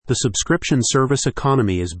The subscription service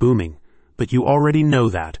economy is booming, but you already know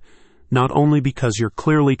that, not only because you're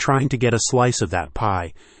clearly trying to get a slice of that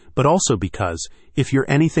pie, but also because, if you're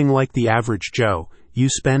anything like the average Joe, you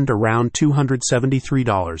spend around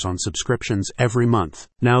 $273 on subscriptions every month.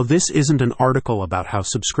 Now, this isn't an article about how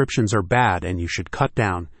subscriptions are bad and you should cut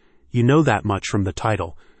down. You know that much from the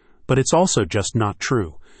title. But it's also just not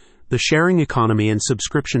true. The sharing economy and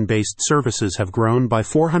subscription-based services have grown by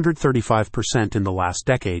 435% in the last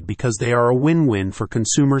decade because they are a win-win for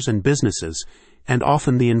consumers and businesses, and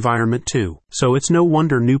often the environment too. So it's no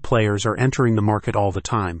wonder new players are entering the market all the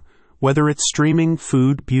time. Whether it's streaming,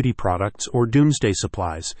 food, beauty products, or doomsday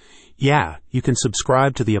supplies. Yeah, you can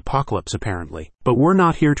subscribe to the apocalypse apparently. But we're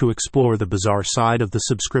not here to explore the bizarre side of the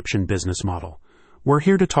subscription business model. We're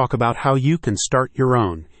here to talk about how you can start your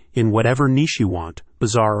own, in whatever niche you want,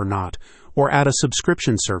 bizarre or not, or add a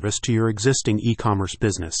subscription service to your existing e-commerce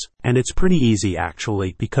business. And it's pretty easy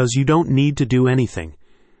actually, because you don't need to do anything.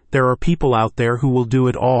 There are people out there who will do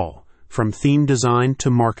it all. From theme design to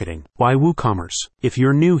marketing. Why WooCommerce? If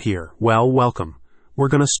you're new here, well, welcome. We're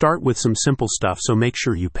going to start with some simple stuff, so make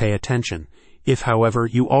sure you pay attention. If, however,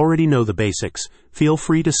 you already know the basics, feel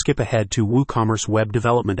free to skip ahead to WooCommerce web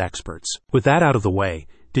development experts. With that out of the way,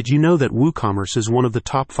 did you know that WooCommerce is one of the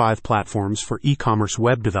top 5 platforms for e-commerce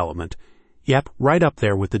web development? Yep, right up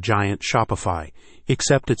there with the giant Shopify.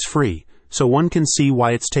 Except it's free, so one can see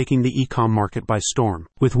why it's taking the e-com market by storm.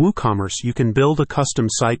 With WooCommerce, you can build a custom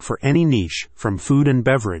site for any niche, from food and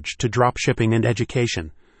beverage to dropshipping and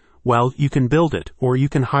education. Well, you can build it, or you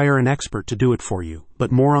can hire an expert to do it for you, but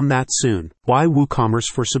more on that soon. Why WooCommerce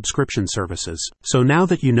for subscription services? So now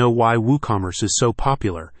that you know why WooCommerce is so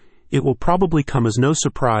popular, it will probably come as no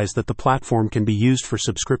surprise that the platform can be used for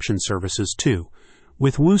subscription services too.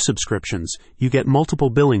 With Woo subscriptions, you get multiple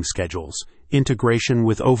billing schedules, integration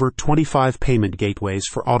with over 25 payment gateways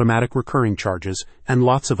for automatic recurring charges, and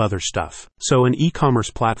lots of other stuff. So an e-commerce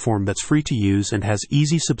platform that's free to use and has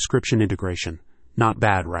easy subscription integration. Not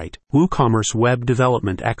bad, right? WooCommerce web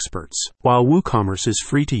development experts. While WooCommerce is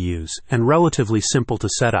free to use and relatively simple to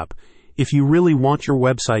set up, if you really want your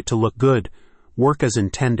website to look good, work as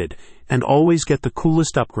intended, and always get the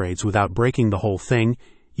coolest upgrades without breaking the whole thing,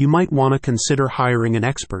 you might want to consider hiring an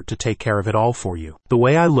expert to take care of it all for you. The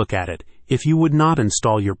way I look at it, if you would not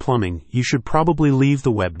install your plumbing, you should probably leave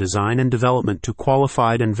the web design and development to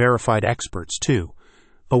qualified and verified experts too.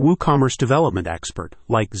 A WooCommerce development expert,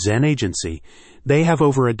 like Zen Agency, they have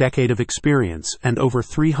over a decade of experience and over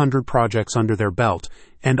 300 projects under their belt,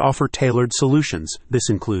 and offer tailored solutions. This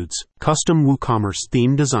includes custom WooCommerce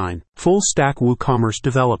theme design, full-stack WooCommerce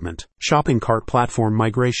development, shopping cart platform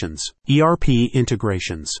migrations, ERP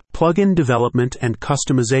integrations, plugin development and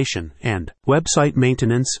customization, and website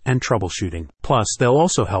maintenance and troubleshooting. Plus, they'll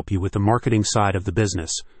also help you with the marketing side of the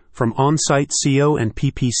business, from on-site SEO and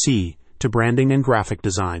PPC to branding and graphic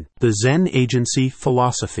design. The Zen Agency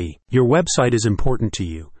philosophy. Your website is important to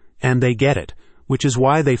you, and they get it, which is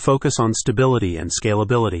why they focus on stability and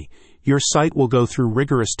scalability. Your site will go through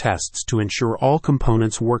rigorous tests to ensure all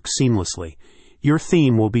components work seamlessly. Your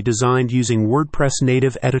theme will be designed using WordPress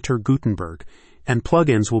native editor Gutenberg, and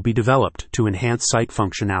plugins will be developed to enhance site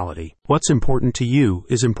functionality. What's important to you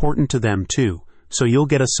is important to them too. So you'll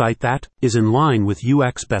get a site that is in line with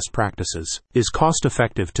UX best practices, is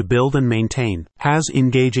cost-effective to build and maintain, has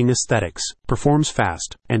engaging aesthetics, performs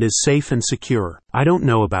fast, and is safe and secure. I don't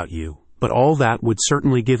know about you, but all that would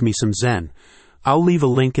certainly give me some zen. I'll leave a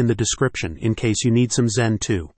link in the description in case you need some zen too.